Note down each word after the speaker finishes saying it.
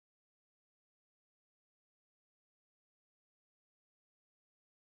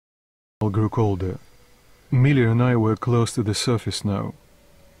Grew colder. Millie and I were close to the surface now.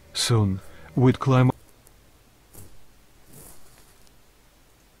 Soon, we'd climb.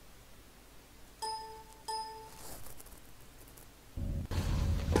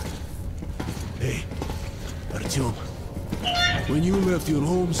 Hey, Artyom. When you left your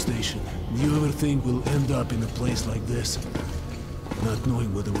home station, do you ever think we'll end up in a place like this? Not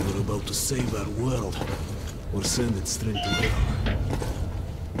knowing whether we were about to save our world, or send it straight to hell.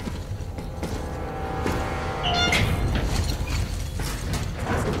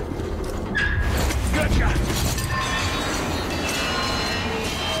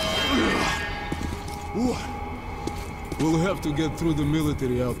 We'll have to get through the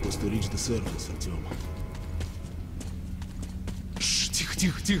military outpost to reach the surface, Artyom. Shh,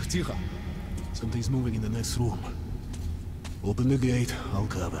 тихо. Something's moving in the next room. Open the gate, I'll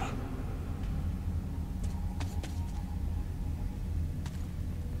cover.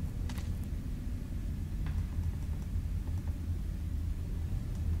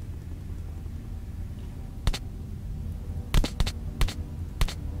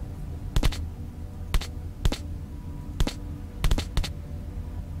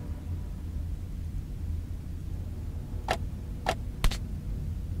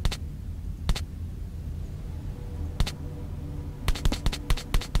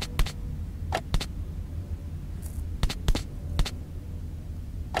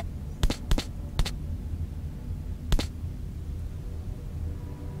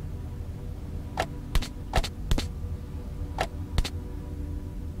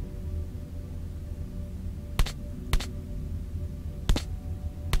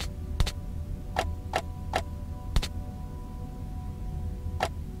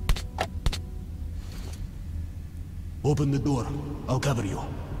 Open the door. I'll cover you.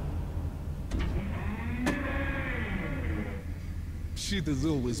 Shit is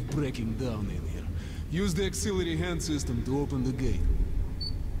always breaking down in here. Use the auxiliary hand system to open the gate.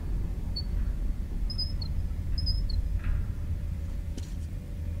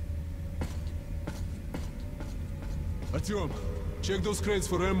 Artyom, check those crates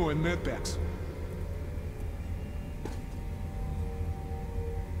for ammo and med packs.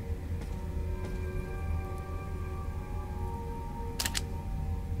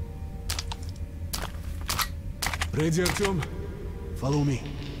 Ready, Artyom? Follow me.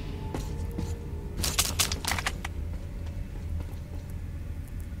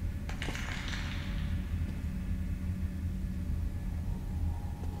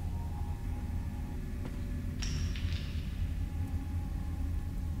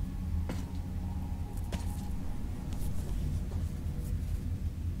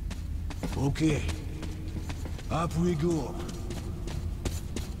 Okay. Up we go.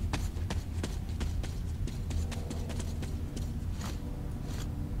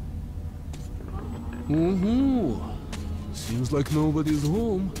 Seems like nobody's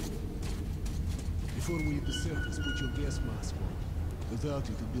home. Before we hit the surface, put your gas mask on. Without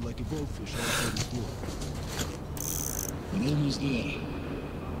it, it'd be like a goldfish outside the door. We're almost there.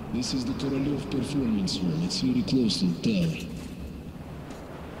 This is the Korolev performance room. It's very close to the tower.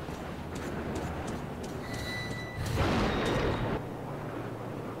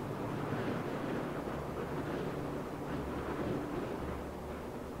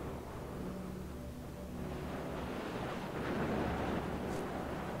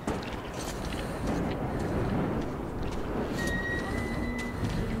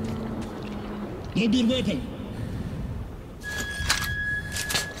 Grab your weapon!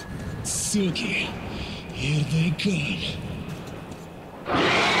 Suki, here they come.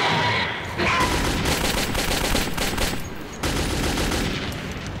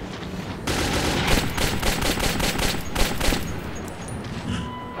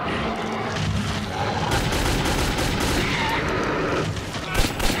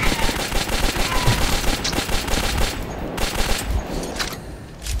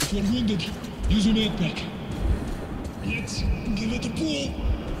 If you're wounded, use your backpack. Let's give it a pull.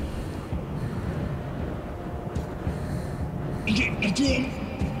 Okay, Artyom,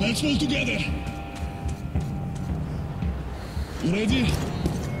 let's move together. You ready?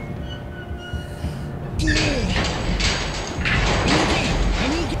 Pull!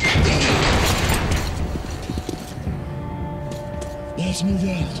 Let's move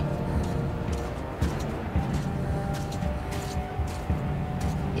out.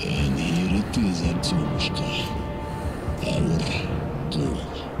 And here it is, Artyomушka. Our goal.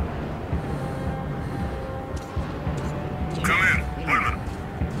 Come in, Wyman.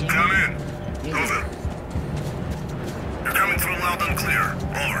 Come in. Over. You're coming through loud and clear.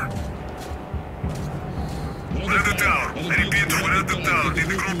 Over. Clear the tower. I repeat, we're at the town. Did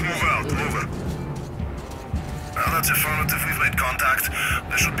the group move out? Over. Well, that's affirmative. We've made contact.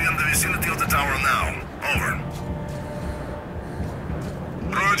 They should be in the vicinity of the tower now. Over.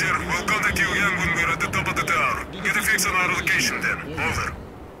 Roger, we'll contact you again when we're at the top of the tower. Get a fix on our location then. Over.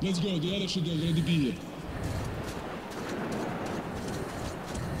 Let's go, the others should already be here.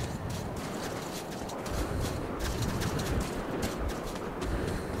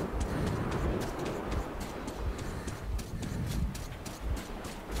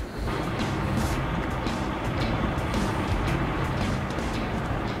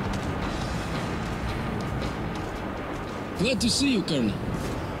 Glad to see you, Colonel.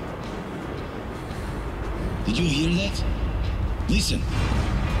 Did you hear that? Listen.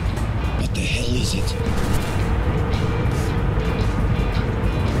 What the hell is it?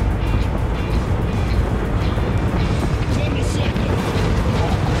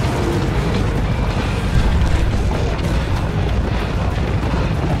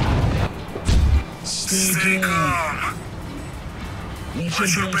 Stay calm.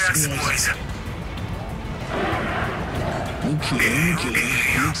 Watch your backs, boys. Okay.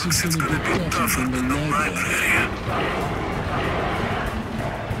 Looks it's gonna be tougher than the library.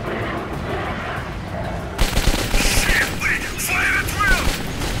 Fire at will!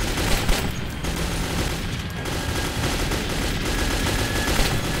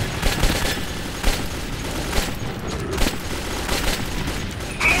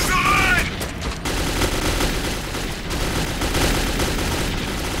 Hold the line!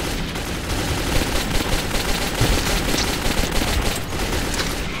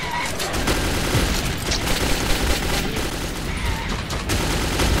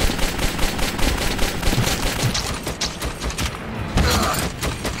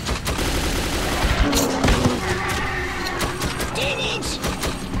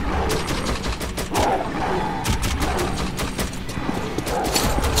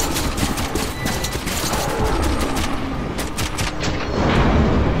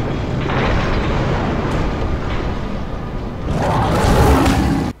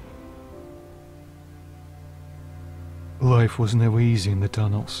 Life was never easy in the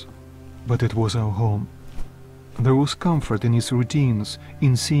tunnels, but it was our home. There was comfort in its routines,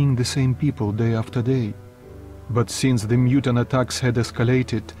 in seeing the same people day after day. But since the mutant attacks had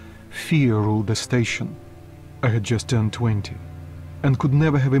escalated, fear ruled the station. I had just turned 20, and could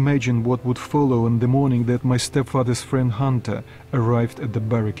never have imagined what would follow on the morning that my stepfather's friend Hunter arrived at the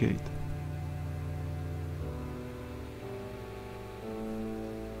barricade.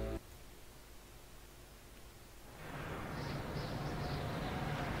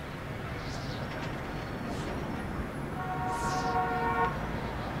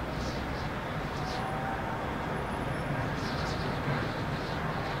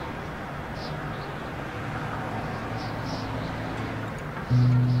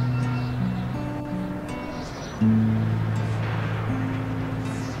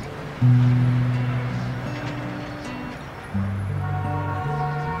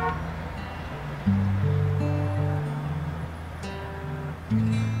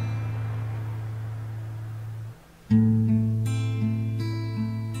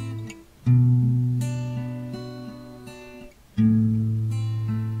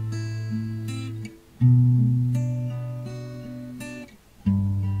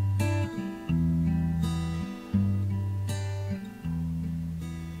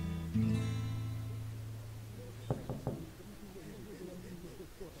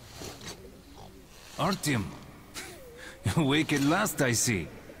 Artyom, awake at last, I see.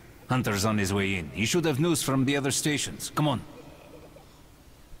 Hunter's on his way in. He should have news from the other stations. Come on.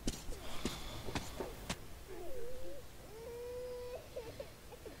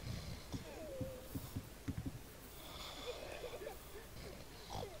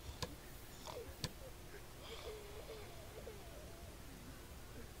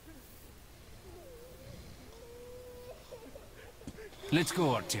 Let's go,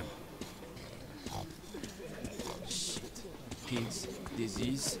 Artyom. Pigs,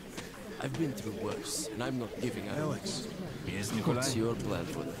 disease. I've been through worse, and I'm not giving up. Alex, Yes, Nikolai? What's your plan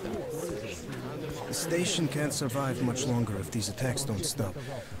for the town? the station can't survive much longer if these attacks don't stop.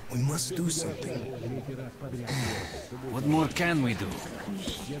 We must do something. What more can we do?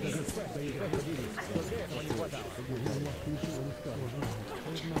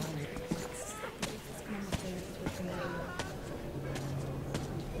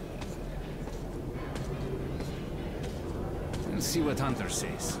 We'll see what Hunter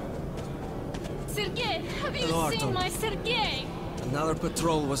says. Sergei, have you Hello, seen Artyom. my Sergei? Another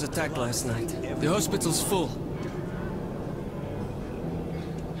patrol was attacked last night. The hospital's full.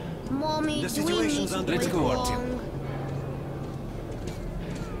 Mommy, The do we need situation's to under Let's wait go, long? Artyom.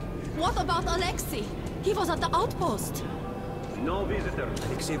 What about Alexei? He was at the outpost. No visitors.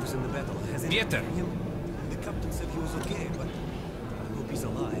 Alexei was in the battle. Has anyone Pieter. seen him? The captain said he was okay, but I hope he's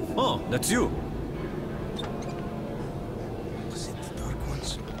alive. Oh, that's you. Was it the Dark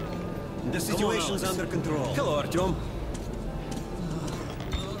Ones? The situation's under control. Hello, Artyom.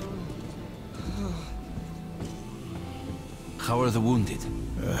 How are the wounded?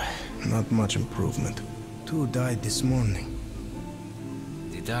 Not much improvement. 2 died this morning.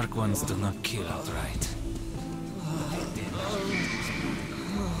 The Dark Ones do not kill outright. They damage.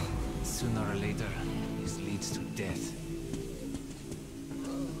 Sooner or later, this leads to death.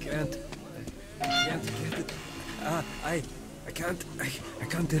 Can't get it. I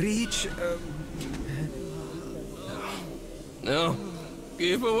can't reach. No.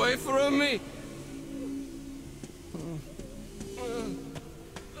 Keep away from me.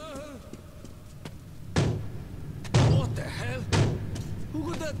 What the hell? Who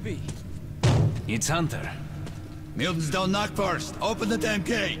could that be? It's Hunter. Mutants don't knock first. Open the damn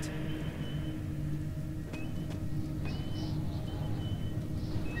gate.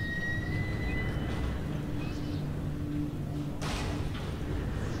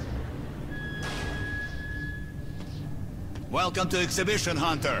 Welcome to Exhibition,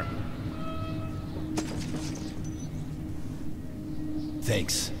 Hunter.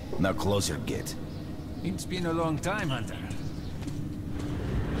 Thanks. Now close your gate. It's been a long time, Hunter.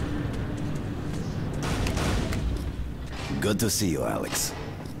 Good to see you, Alex.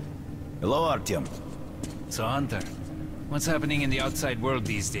 Hello, Artyom. So, Hunter, what's happening in the outside world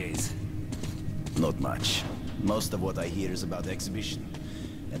these days? Not much. Most of what I hear is about the exhibition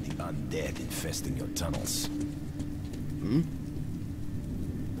and the undead infesting your tunnels.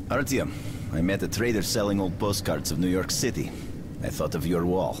 Artyom, I met a trader selling old postcards of New York City. I thought of your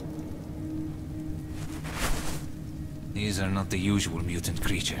wall. These are not the usual mutant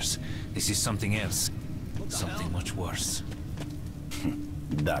creatures. This is something else. Something much worse.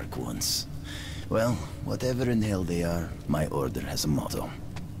 Dark ones. Well, whatever in hell they are, my order has a motto.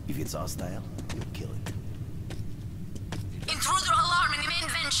 If it's hostile, you kill it. Intruder alarm in the main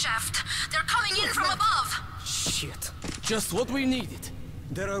vent shaft. They're coming in from above. Shit. Just what we needed.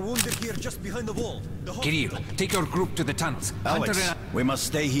 There are wounded here just behind the wall. Kirill, take your group to the tunnels. Alex, Hunter we must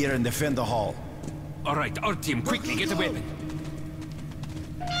stay here and defend the hall. All right, Artyom, quickly get a weapon.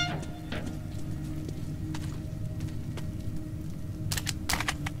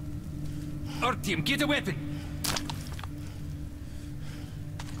 Artyom, get a weapon!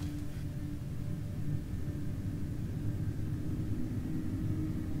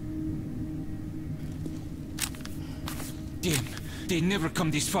 Damn, they never come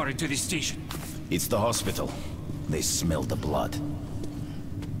this far into the station. It's the hospital. They smell the blood.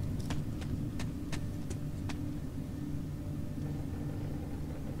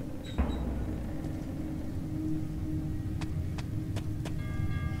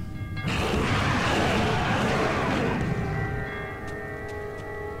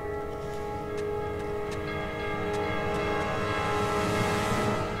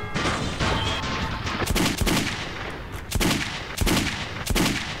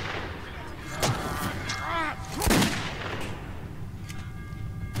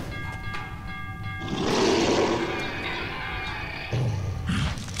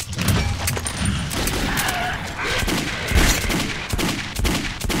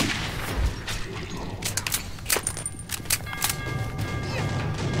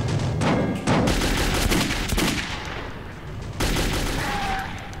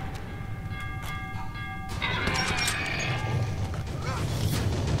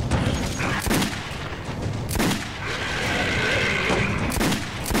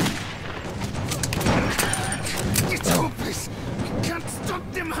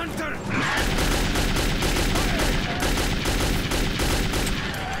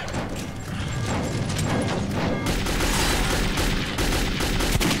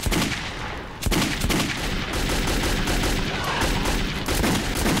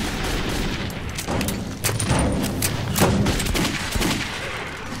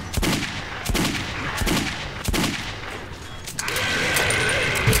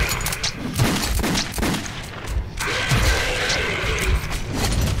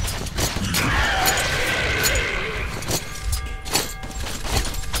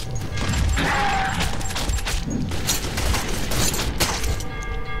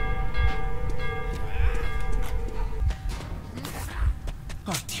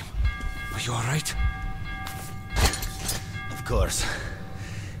 Of course.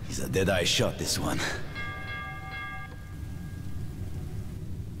 He's a dead-eye shot, this one.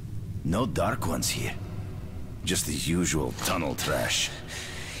 No Dark Ones here. Just the usual tunnel trash.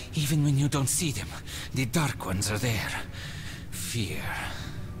 Even when you don't see them, the Dark Ones are there. Fear.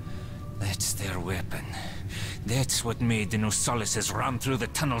 That's their weapon. That's what made the Nosalises run through the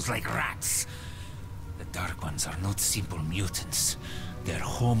tunnels like rats. The Dark Ones are not simple mutants. They're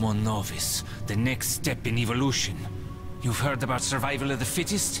Homo Novus, the next step in evolution. You've heard about survival of the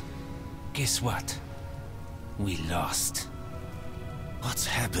fittest? Guess what? We lost. What's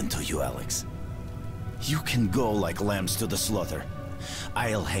happened to you, Alex? You can go like lambs to the slaughter.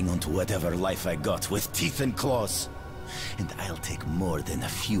 I'll hang on to whatever life I got with teeth and claws. And I'll take more than a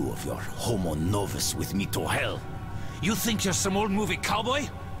few of your Homo Novus with me to hell. You think you're some old movie cowboy?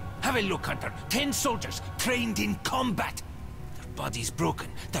 Have a look, Hunter. 10 soldiers, trained in combat. Their bodies broken,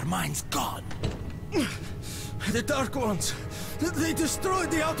 their minds gone. The Dark Ones! They destroyed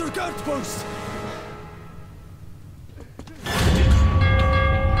the outer guard post!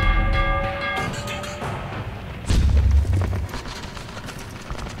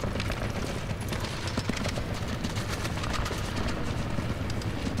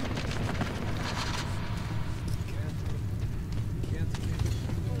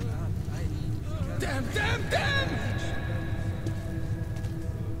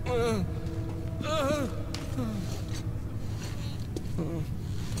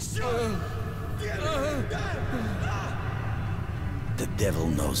 The devil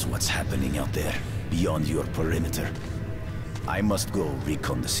knows what's happening out there, beyond your perimeter. I must go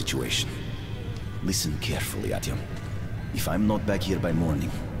recon the situation. Listen carefully, Artyom. If I'm not back here by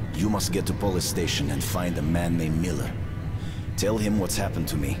morning, you must get to police station and find a man named Miller. Tell him what's happened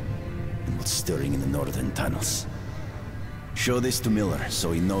to me, and what's stirring in the northern tunnels. Show this to Miller,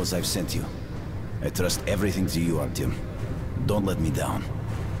 so he knows I've sent you. I trust everything to you, Artyom. Don't let me down.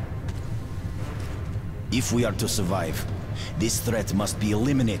 If we are to survive, this threat must be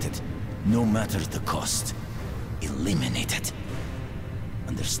eliminated, no matter the cost. Eliminated.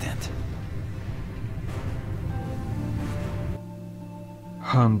 Understand?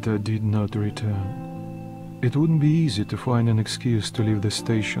 Hunter did not return. It wouldn't be easy to find an excuse to leave the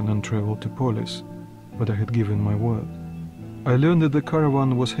station and travel to Polis, but I had given my word. I learned that the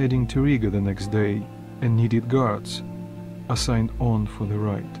caravan was heading to Riga the next day and needed guards, assigned on for the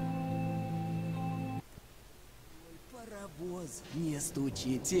ride. Не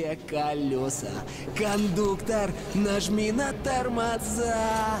стучите колеса. Кондуктор, нажми на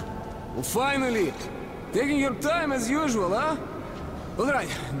тормоза. Finally! Taking your time as usual, huh? Alright,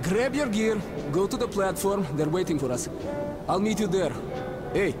 grab your gear, go to the platform, they're waiting for us. I'll meet you there.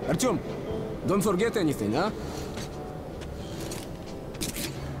 Hey, Artyom, don't forget anything, huh?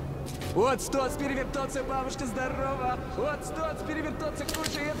 Вот стоц, перевертоться, бабушка здорова. Вот стоц, перевертоться,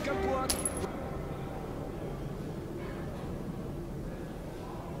 кушает компот.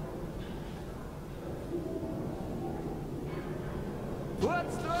 Вот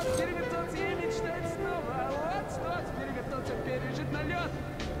стоц, перевертоться.